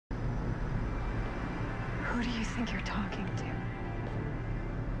Who do you think you're talking to?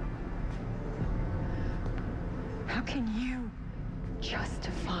 How can you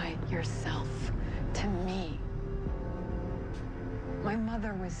justify yourself to me? My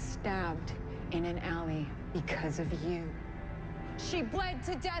mother was stabbed in an alley because of you. She bled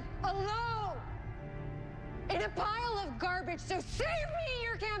to death alone in a pile of garbage, so save me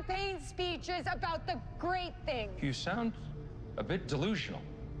your campaign speeches about the great things. You sound a bit delusional,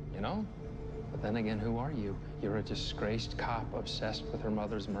 you know? But then again, who are you? You're a disgraced cop obsessed with her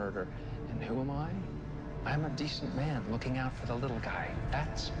mother's murder. And who am I? I'm a decent man looking out for the little guy.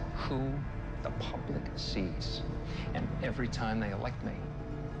 That's who the public sees. And every time they elect me,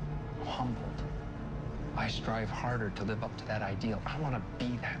 I'm humbled. I strive harder to live up to that ideal. I want to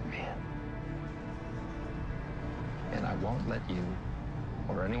be that man. And I won't let you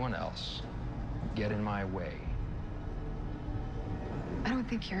or anyone else get in my way. I don't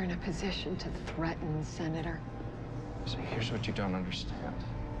think you're in a position to threaten, Senator. So here's what you don't understand.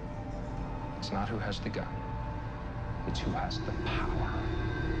 It's not who has the gun. It's who has the power.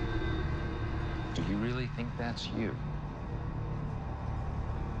 Do you really think that's you?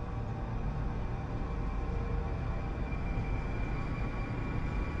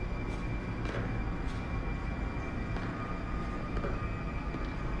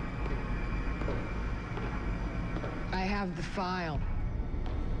 I have the file.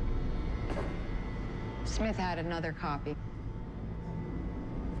 Smith had another copy.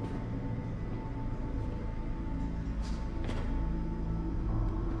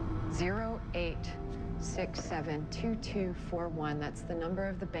 $08672241. That's the number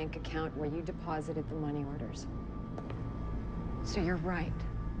of the bank account where you deposited the money orders. So you're right.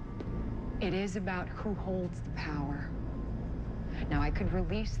 It is about who holds the power. Now, I could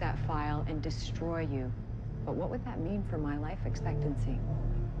release that file and destroy you, but what would that mean for my life expectancy?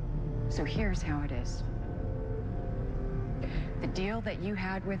 So here's how it is. The deal that you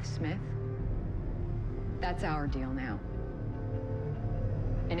had with Smith, that's our deal now.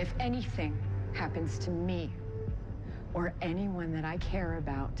 And if anything happens to me or anyone that I care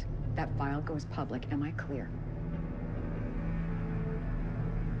about, that file goes public. Am I clear?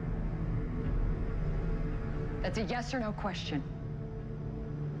 That's a yes or no question.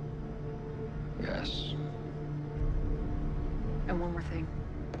 Yes. And one more thing.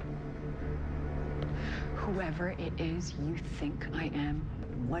 Whoever it is you think I am,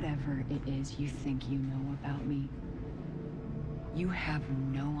 whatever it is you think you know about me, you have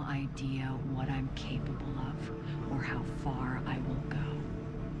no idea what I'm capable of or how far I will go.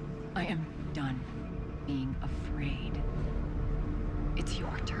 I am done being afraid. It's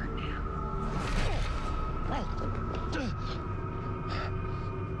your turn now.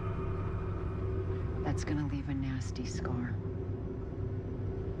 That's gonna leave a nasty scar.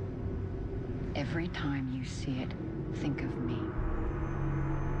 Every time you see it, think of me.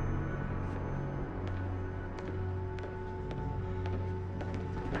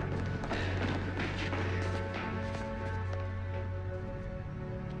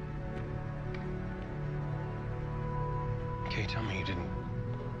 Okay, tell me you didn't.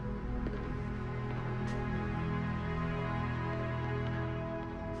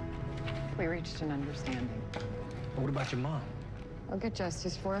 We reached an understanding. What about your mom? I'll get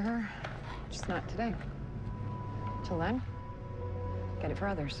justice for her, just not today. Till then, get it for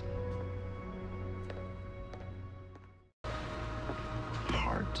others.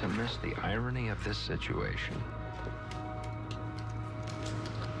 Hard to miss the irony of this situation.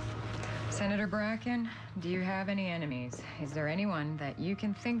 Senator Bracken, do you have any enemies? Is there anyone that you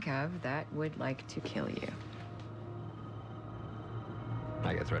can think of that would like to kill you?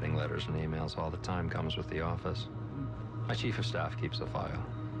 I get threatening letters and emails all the time. Comes with the office. My chief of staff keeps a file.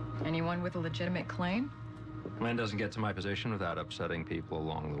 Anyone with a legitimate claim? Man doesn't get to my position without upsetting people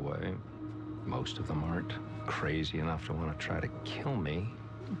along the way. Most of them aren't crazy enough to want to try to kill me.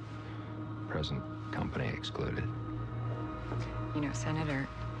 Present company excluded. You know, Senator,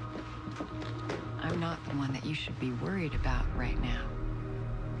 I'm not the one that you should be worried about right now.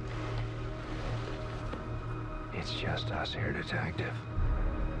 It's just us here, Detective.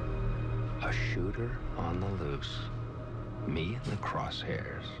 A shooter on the loose. Me in the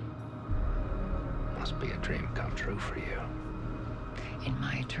crosshairs. Must be a dream come true for you. In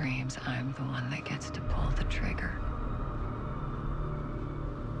my dreams, I'm the one that gets to pull the trigger.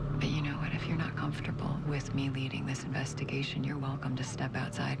 But you know what? If you're not comfortable with me leading this investigation, you're welcome to step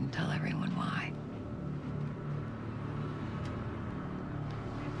outside and tell everyone why.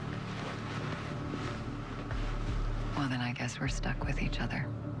 Well, then I guess we're stuck with each other.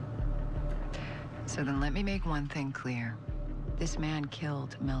 So then let me make one thing clear. This man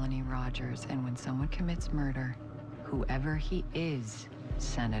killed Melanie Rogers, and when someone commits murder, whoever he is,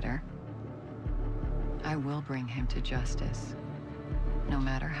 Senator, I will bring him to justice, no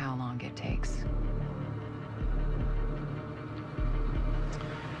matter how long it takes.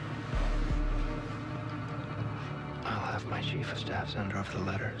 I'll have my chief of staff send over the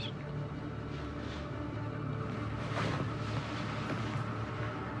letters.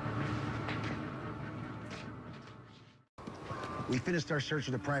 We finished our search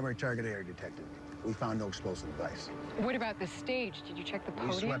of the primary target area, Detective. We found no explosive device. What about the stage? Did you check the We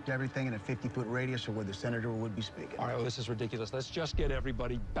podium? swept everything in a 50-foot radius of where the senator would be speaking. All right, well, this is ridiculous. Let's just get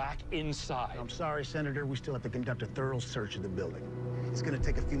everybody back inside. I'm sorry, Senator. We still have to conduct a thorough search of the building. It's going to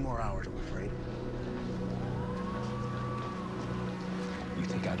take a few more hours, I'm afraid. You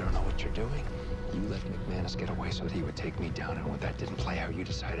think I don't know what you're doing? You let McManus get away so that he would take me down, and when that didn't play out, you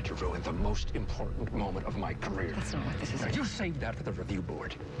decided to ruin the most important moment of my career. That's not what this is. Now, you saved that for the review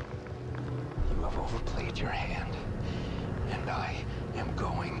board. You have overplayed your hand, and I am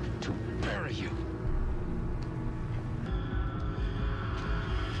going to bury you.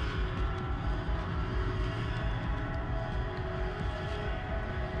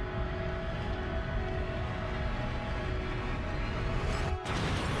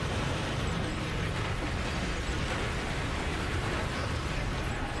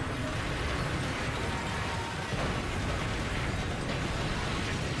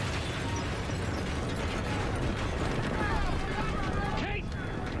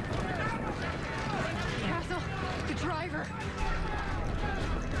 Driver!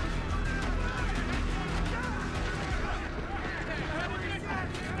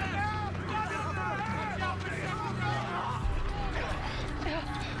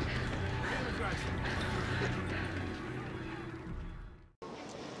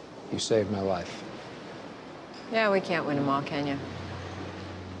 You saved my life. Yeah, we can't win them all, can you?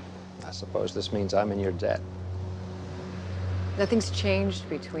 I suppose this means I'm in your debt. Nothing's changed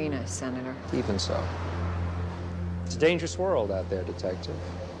between us, Senator. Even so. It's a dangerous world out there, Detective.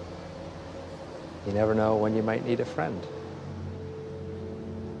 You never know when you might need a friend.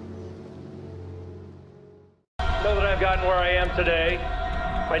 Know that I've gotten where I am today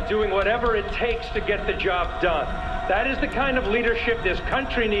by doing whatever it takes to get the job done. That is the kind of leadership this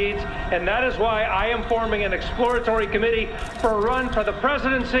country needs, and that is why I am forming an exploratory committee for a run for the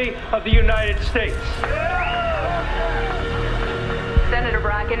presidency of the United States. Senator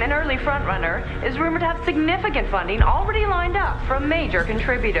Bracken, an early frontrunner, is rumored to have significant funding already lined up from major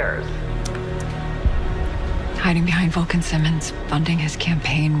contributors. Hiding behind Vulcan Simmons, funding his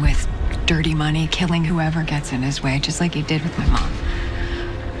campaign with dirty money, killing whoever gets in his way, just like he did with my mom.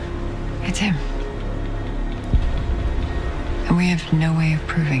 It's him. And we have no way of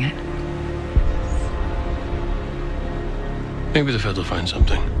proving it. Maybe the feds will find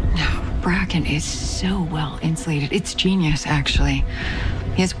something. No, Bracken is so well insulated. It's genius, actually.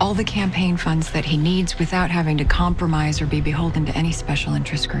 He has all the campaign funds that he needs without having to compromise or be beholden to any special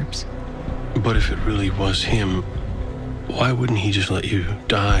interest groups. But if it really was him, why wouldn't he just let you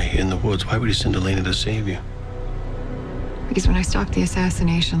die in the woods? Why would he send Elena to save you? Because when I stopped the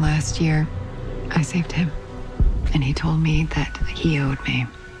assassination last year, I saved him. And he told me that he owed me.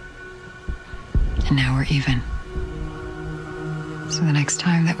 And now we're even. So the next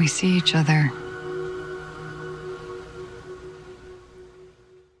time that we see each other...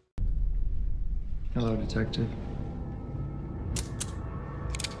 Hello, Detective.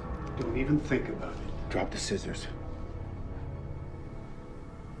 Don't even think about it. Drop the scissors.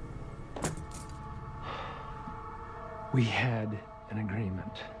 We had an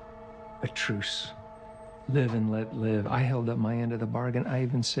agreement, a truce. Live and let live. I held up my end of the bargain. I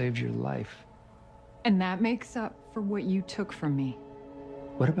even saved your life. And that makes up for what you took from me.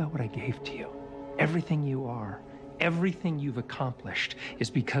 What about what I gave to you? Everything you are, everything you've accomplished is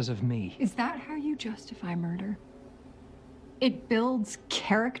because of me. Is that how you justify murder? It builds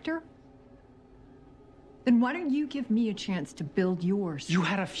character? Then why don't you give me a chance to build yours? You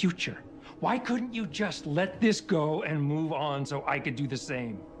had a future. Why couldn't you just let this go and move on so I could do the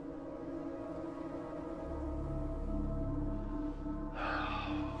same?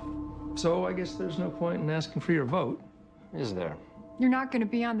 So I guess there's no point in asking for your vote, is there? You're not going to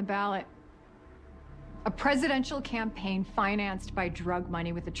be on the ballot. A presidential campaign financed by drug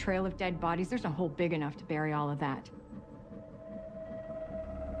money with a trail of dead bodies, there's a hole big enough to bury all of that.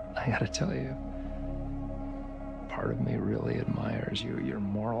 I gotta tell you, part of me really admires you, your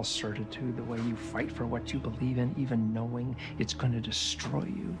moral certitude, the way you fight for what you believe in, even knowing it's going to destroy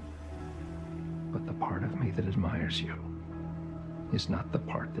you. But the part of me that admires you is not the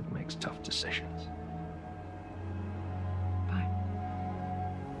part that makes tough decisions. Fine.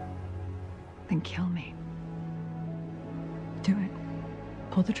 Then kill me. Do it.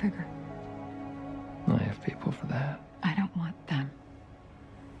 Pull the trigger. I have people for that. I don't want them.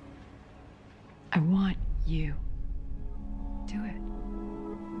 I want you. Do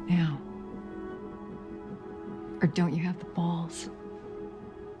it. Now. Or don't you have the balls?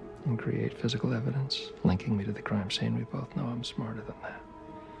 And create physical evidence linking me to the crime scene. We both know I'm smarter than that.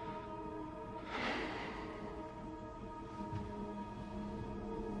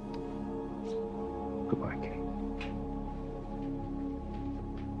 Goodbye, Kate.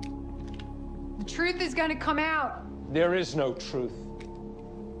 The truth is gonna come out. There is no truth.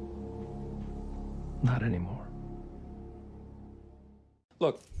 Not anymore.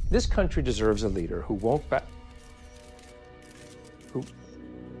 Look, this country deserves a leader who won't back. Who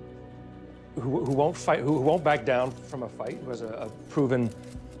won't fight? Who won't back down from a fight? Who has a proven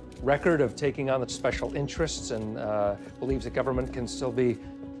record of taking on the special interests and believes that government can still be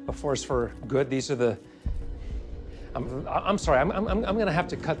a force for good. These are the. I'm sorry. I'm going to have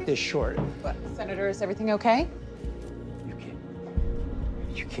to cut this short. What, Senator, is everything okay?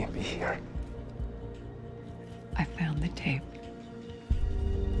 You can't be here. I found the tape.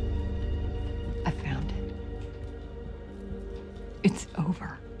 I found it. It's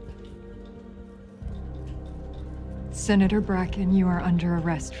over. Senator Bracken, you are under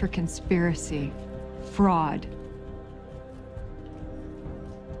arrest for conspiracy, fraud,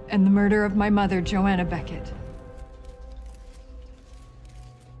 and the murder of my mother, Joanna Beckett.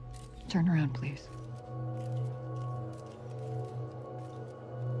 Turn around, please.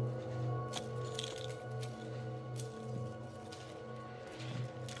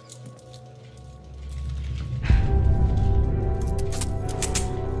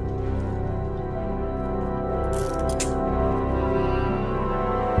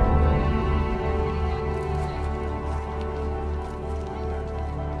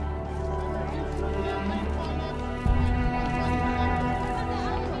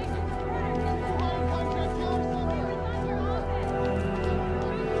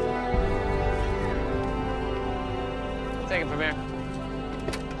 Take it from here.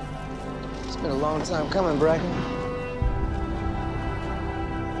 It's been a long time coming, Bracken.